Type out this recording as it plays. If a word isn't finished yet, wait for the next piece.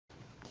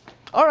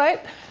All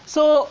right,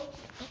 so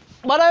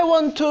what I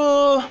want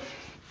to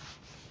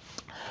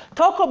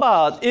talk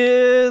about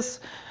is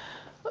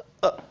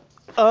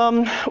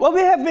what we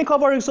have been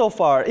covering so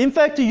far. In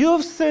fact,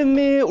 you've seen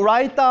me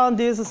write down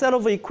this set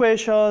of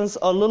equations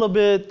a little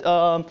bit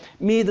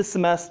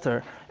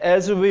mid-semester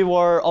as we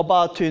were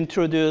about to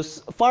introduce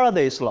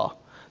Faraday's law.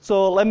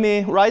 So let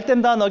me write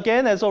them down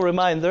again as a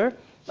reminder.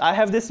 I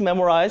have this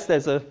memorized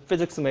as a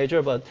physics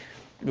major, but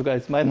you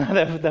guys might not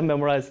have them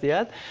memorized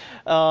yet.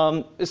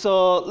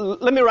 So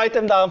let me write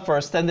them down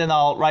first, and then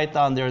I'll write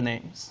down their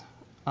names.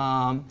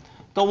 The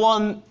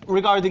one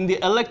regarding the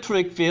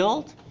electric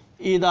field,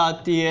 E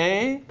dot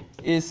dA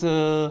is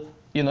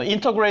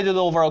integrated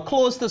over a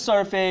closed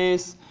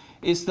surface,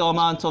 is the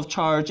amount of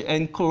charge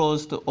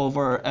enclosed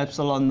over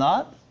epsilon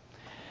naught.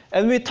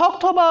 And we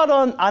talked about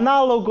an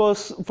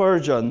analogous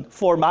version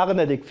for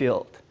magnetic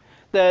field,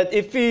 that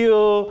if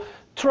you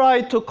try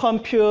to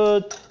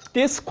compute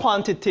this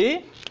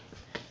quantity,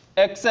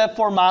 except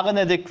for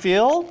magnetic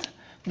field,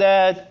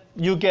 that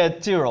you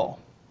get 0.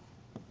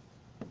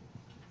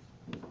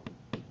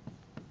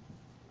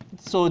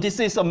 So this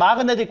is a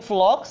magnetic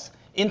flux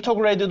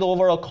integrated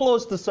over a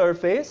closed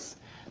surface,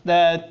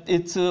 that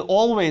it's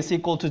always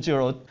equal to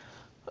 0.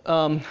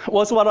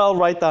 What's what I'll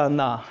write down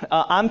now?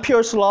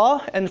 Ampere's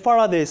law and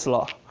Faraday's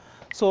law.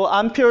 So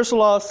Ampere's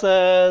law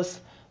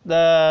says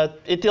that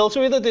it deals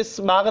with this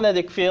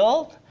magnetic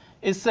field.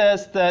 It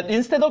says that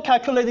instead of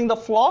calculating the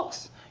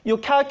flux, you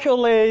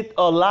calculate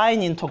a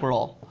line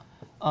integral,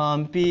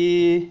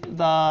 B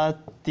dot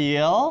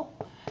dl,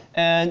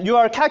 and you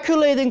are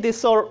calculating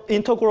this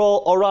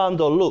integral around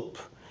the loop.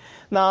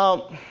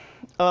 Now,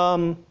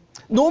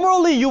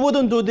 normally you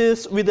wouldn't do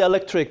this with the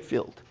electric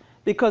field,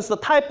 because the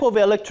type of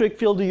electric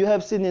field you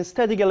have seen in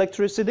static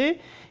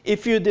electricity,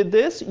 if you did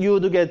this, you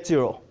would get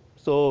 0.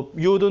 So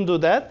you wouldn't do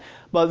that.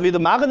 But with the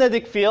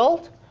magnetic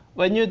field,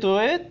 when you do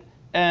it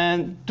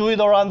and do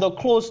it around the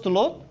closed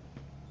loop,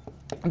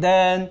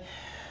 then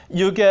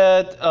you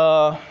get,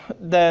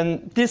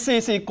 then this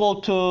is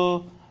equal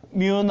to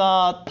mu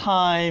naught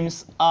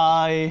times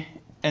I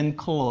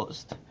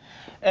enclosed.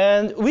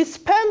 And we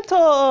spent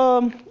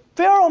a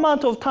fair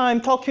amount of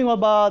time talking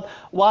about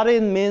what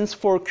it means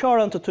for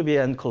current to be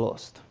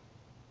enclosed.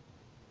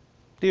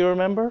 Do you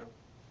remember?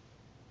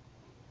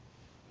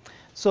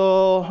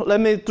 So let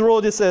me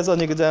draw this as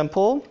an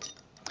example.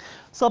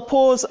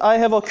 Suppose I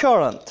have a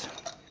current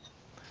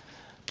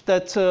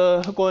that's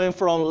going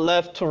from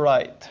left to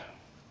right.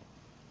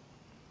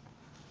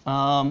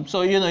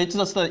 So it's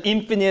just an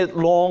infinite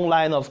long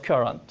line of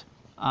current,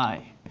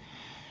 I.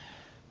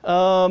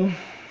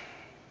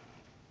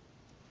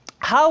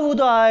 How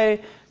would I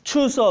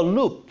choose a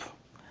loop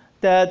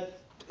that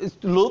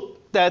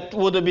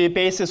would be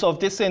basis of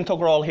this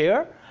integral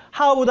here?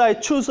 How would I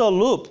choose a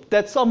loop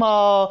that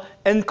somehow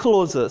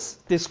encloses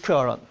this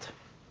current?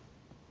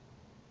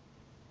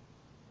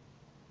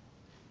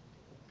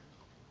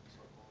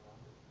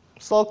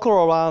 Circle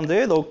around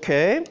it,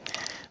 OK.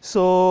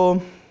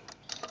 So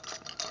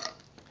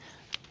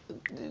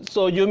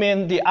you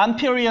mean the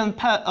Amperian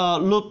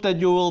loop that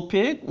you will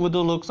pick would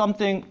look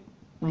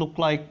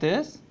like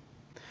this.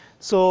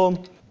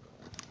 So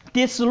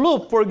this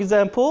loop, for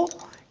example,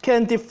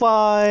 can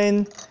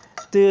define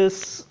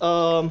this.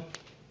 Let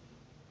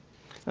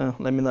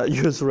me not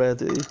use red.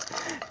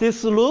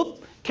 This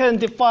loop can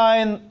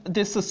define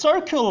this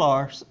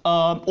circular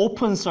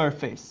open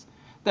surface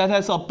that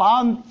has a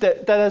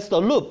that has the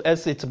loop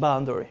as its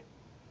boundary.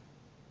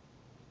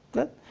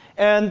 Okay?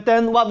 And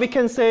then what we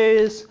can say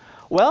is,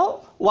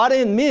 well, what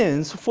it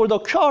means for the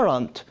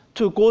current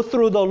to go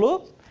through the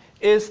loop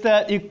is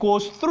that it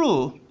goes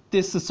through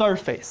this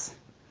surface.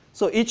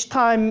 So each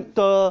time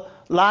the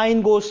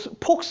line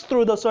pokes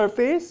through the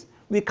surface,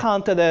 we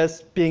count it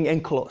as being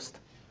enclosed.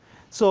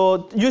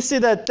 So you see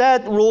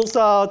that rules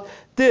out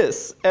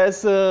this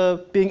as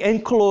being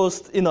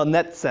enclosed in a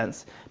net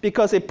sense,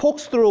 because it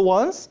pokes through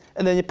once,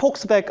 and then it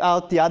pokes back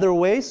out the other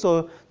way,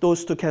 so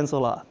those two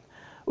cancel out.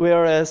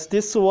 Whereas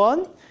this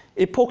one,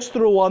 it pokes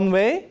through one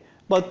way,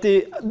 but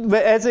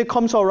as it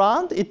comes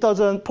around, it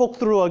doesn't poke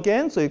through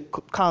again, so it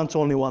counts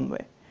only one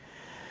way.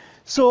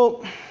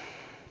 So,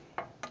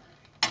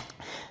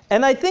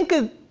 and I think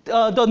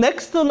the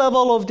next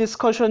level of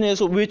discussion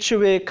is which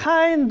we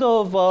kind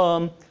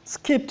of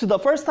skipped the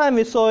first time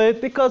we saw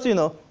it, because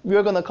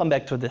we're going to come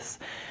back to this.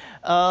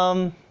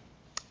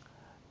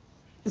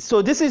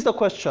 So this is the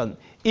question.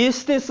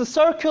 Is this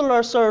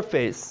circular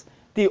surface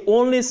the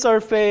only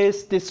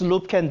surface this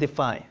loop can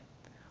define?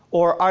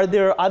 Or are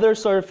there other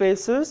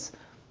surfaces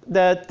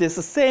that this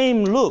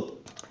same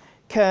loop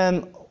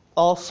can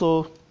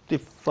also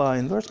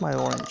define? Where's my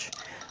orange?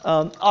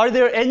 Are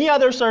there any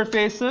other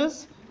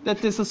surfaces that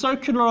this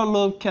circular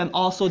loop can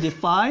also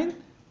define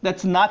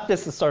that's not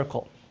this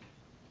circle?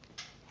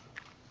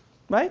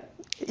 Right?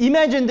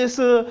 Imagine this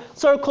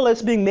circle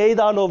is being made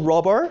out of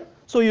rubber,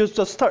 so you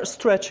just start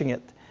stretching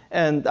it.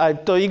 And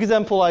the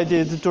example I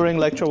did during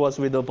lecture was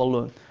with a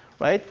balloon,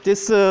 right?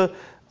 This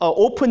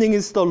opening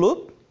is the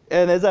loop,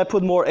 and as I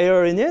put more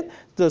air in it,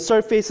 the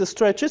surface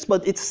stretches,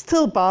 but it's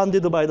still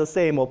bounded by the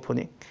same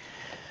opening.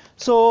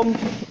 So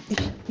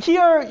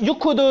here you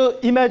could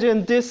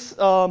imagine this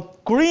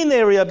green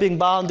area being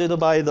bounded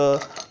by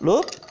the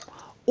loop,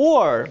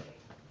 or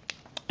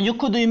you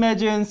could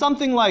imagine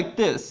something like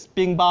this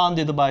being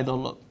bounded by the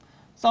loop.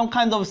 Some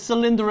kind of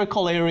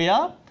cylindrical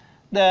area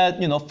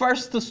that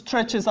first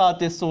stretches out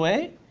this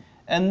way,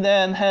 and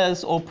then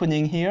has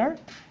opening here,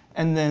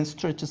 and then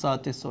stretches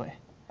out this way.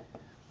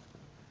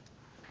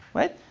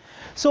 Right?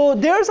 So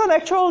there's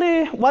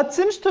actually what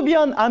seems to be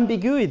an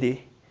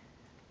ambiguity,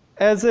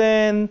 as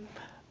in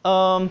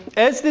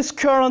as this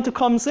current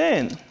comes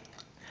in.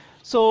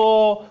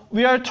 So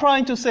we are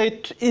trying to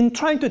say, in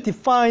trying to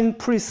define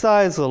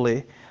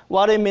precisely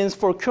what it means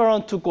for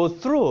current to go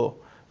through,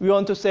 we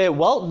want to say,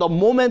 well, the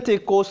moment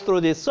it goes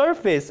through this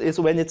surface is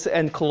when it's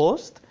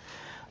enclosed.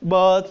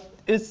 But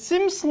it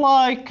seems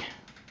like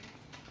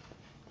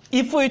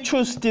if we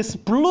choose this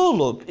blue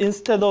loop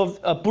instead of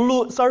a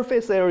blue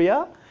surface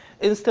area,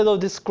 instead of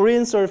this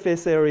green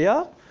surface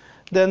area,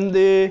 then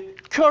the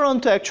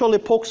current actually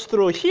pokes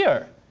through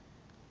here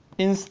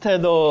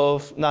instead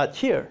of not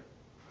here.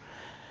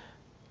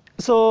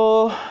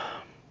 So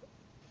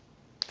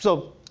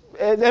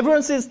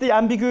everyone sees the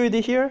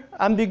ambiguity here?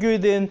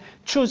 Ambiguity in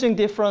choosing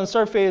different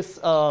surface,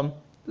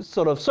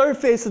 sort of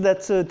surface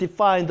that's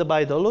defined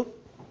by the loop,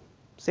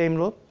 same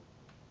loop.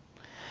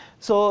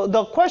 So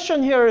the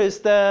question here is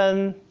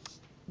then,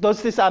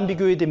 does this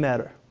ambiguity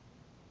matter?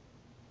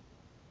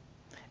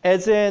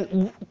 As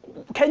in,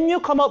 can you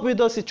come up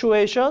with a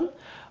situation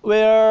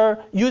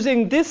where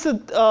using this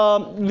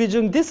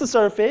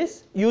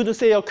surface, you would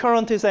say your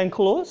current is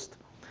enclosed,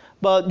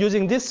 but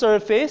using this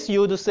surface, you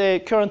would say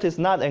current is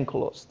not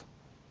enclosed?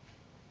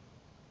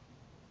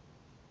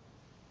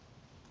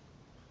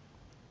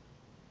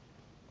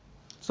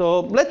 So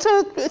let's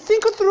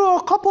think through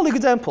a couple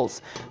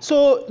examples.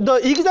 So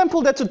the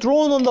example that's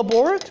drawn on the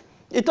board,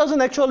 it doesn't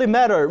actually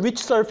matter which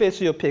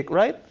surface you pick,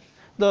 right?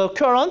 The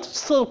current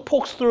still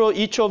pokes through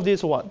each of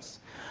these ones.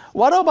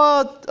 What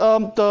about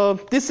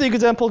this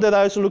example that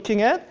I was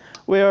looking at,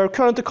 where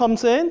current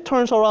comes in,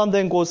 turns around,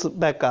 then goes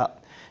back out?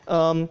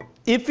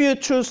 If you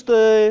choose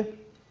the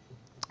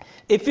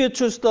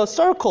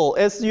circle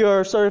as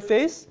your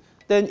surface,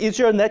 then is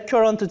your net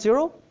current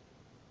 0?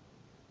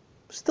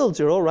 Still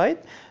 0,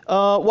 right?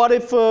 What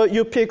if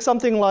you pick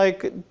something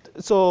like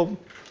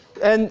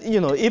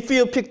if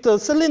you pick the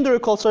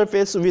cylindrical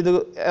surface with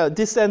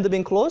this end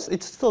being closed,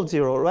 it's still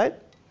 0, right?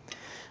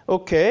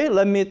 Okay,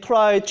 let me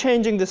try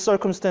changing the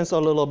circumstance a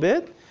little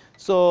bit.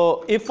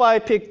 So if I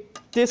pick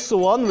this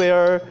one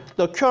where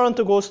the current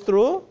goes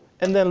through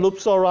and then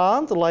loops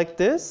around like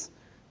this,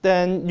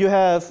 then you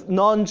have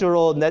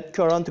non-zero net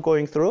current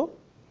going through.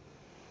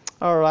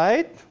 All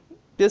right,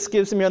 this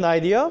gives me an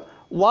idea.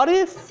 What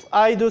if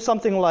I do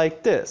something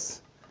like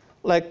this,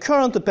 like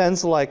current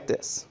bends like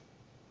this?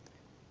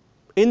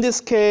 In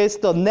this case,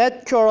 the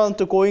net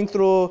current going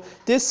through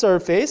this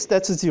surface,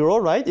 that's 0,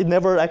 right? It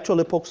never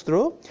actually pokes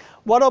through.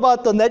 What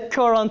about the net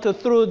current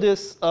through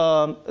this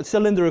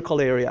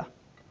cylindrical area?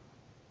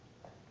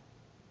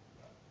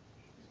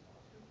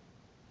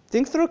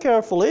 Think through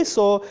carefully.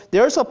 So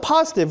there's a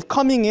positive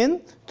coming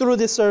in through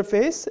this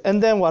surface,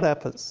 and then what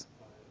happens?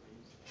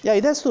 Yeah,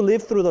 it has to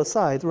leave through the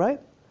side, right?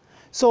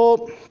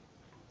 So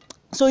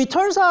it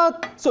turns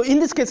out, so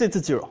in this case, it's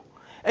 0.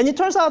 And it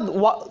turns out,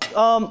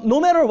 no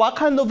matter what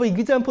kind of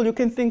example you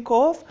can think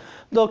of,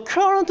 the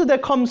current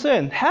that comes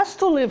in has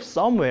to live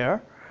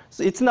somewhere.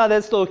 So it's not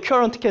as though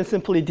current can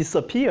simply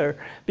disappear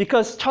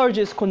because charge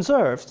is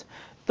conserved.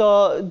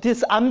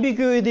 This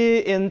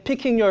ambiguity in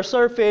picking your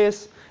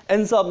surface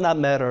ends up not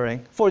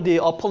mattering for the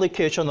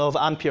application of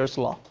Ampere's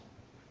law.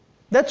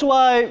 That's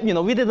why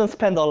we didn't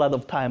spend a lot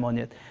of time on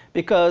it,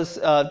 because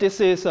this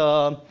is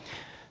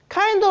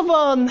kind of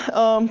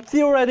a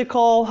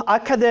theoretical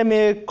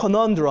academic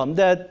conundrum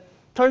that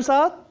turns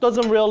out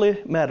doesn't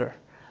really matter.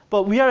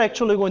 But we are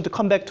actually going to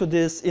come back to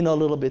this in a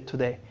little bit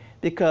today,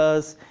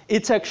 because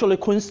it's actually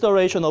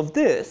consideration of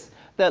this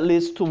that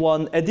leads to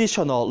one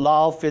additional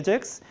law of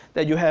physics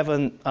that you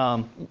haven't,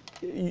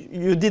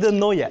 you didn't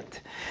know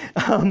yet.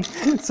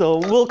 So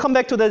we'll come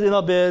back to that in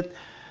a bit.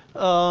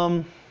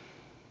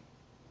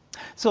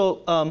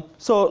 So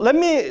let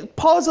me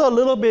pause a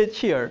little bit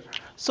here.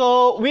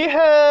 So we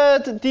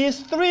had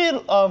these three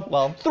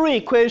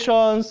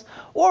equations,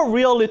 or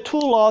really 2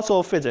 laws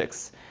of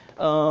physics.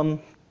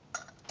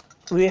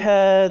 We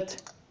have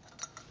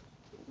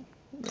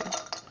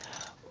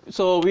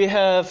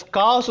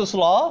Gauss's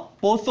law.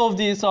 Both of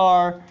these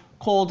are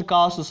called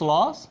Gauss's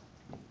laws.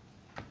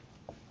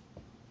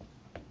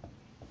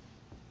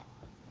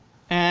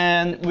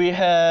 And we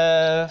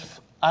have,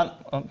 I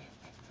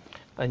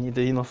need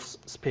enough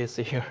space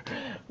here.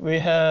 We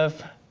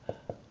have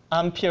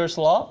Ampere's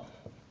law.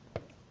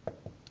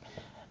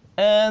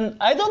 And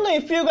I don't know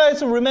if you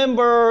guys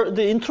remember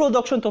the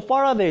introduction to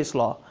Faraday's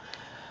law.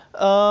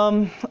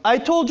 I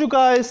told you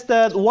guys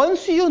that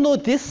once you know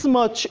this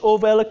much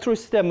of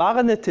electricity and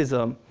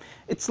magnetism,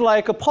 it's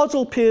like a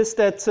puzzle piece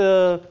that's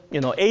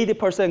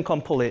 80%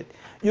 complete.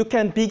 You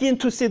can begin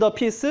to see the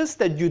pieces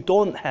that you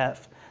don't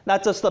have,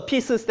 not just the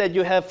pieces that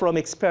you have from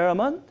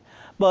experiment,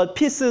 but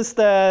pieces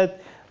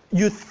that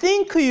you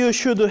think you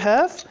should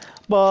have,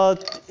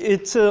 but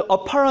it's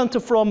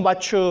apparent from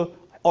what you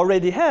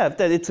already have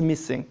that it's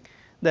missing.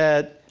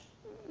 That,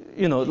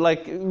 you know,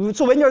 like,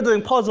 so when you're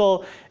doing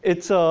puzzle,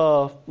 it's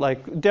like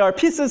there are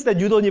pieces that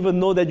you don't even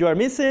know that you are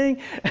missing,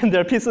 and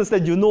there are pieces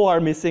that you know are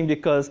missing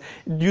because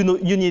you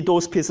need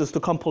those pieces to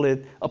complete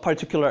a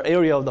particular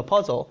area of the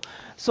puzzle.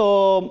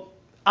 So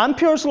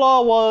Ampere's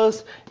law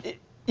was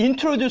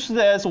introduced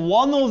as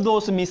one of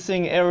those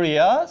missing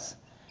areas,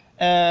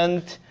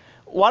 and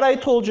what I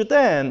told you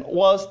then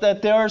was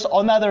that there's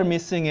another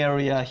missing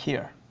area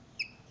here.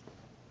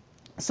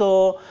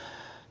 So,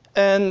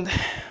 and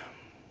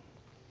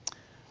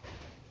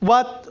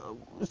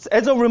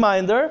as a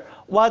reminder,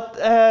 what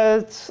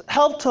has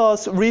helped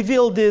us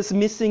reveal these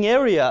missing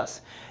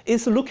areas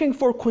is looking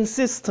for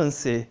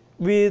consistency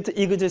with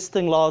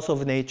existing laws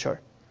of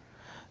nature.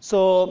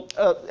 So,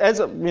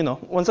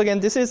 once again,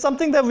 this is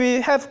something that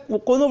we have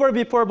gone over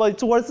before, but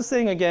it's worth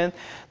saying again.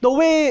 The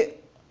way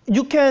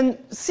you can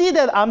see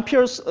that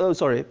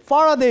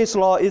Faraday's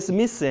law is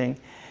missing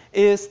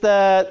is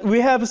that we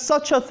have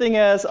such a thing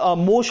as a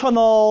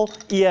motional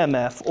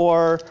EMF,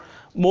 or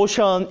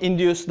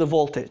motion-induced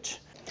voltage.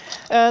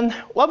 And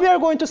what we are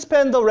going to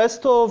spend the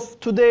rest of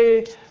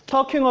today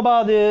talking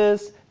about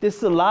is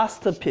this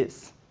last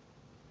piece.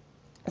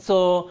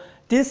 So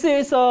this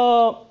is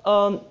so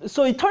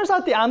it turns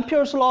out the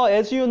Ampere's law,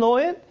 as you know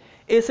it,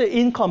 is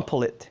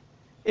incomplete.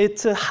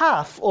 It's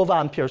half of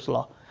Ampere's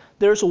law.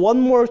 There's one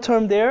more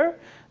term there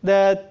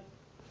that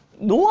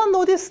no one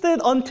noticed it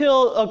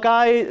until a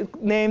guy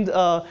named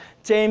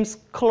James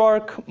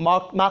Clerk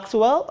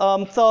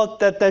Maxwell thought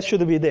that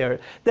should be there.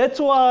 That's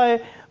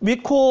why we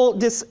call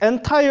this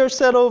entire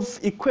set of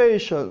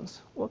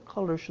equations, what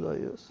color should I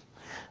use?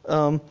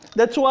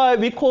 That's why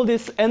we call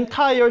this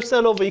entire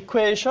set of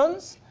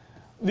equations,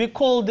 we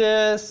call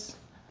this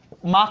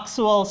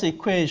Maxwell's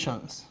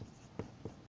equations.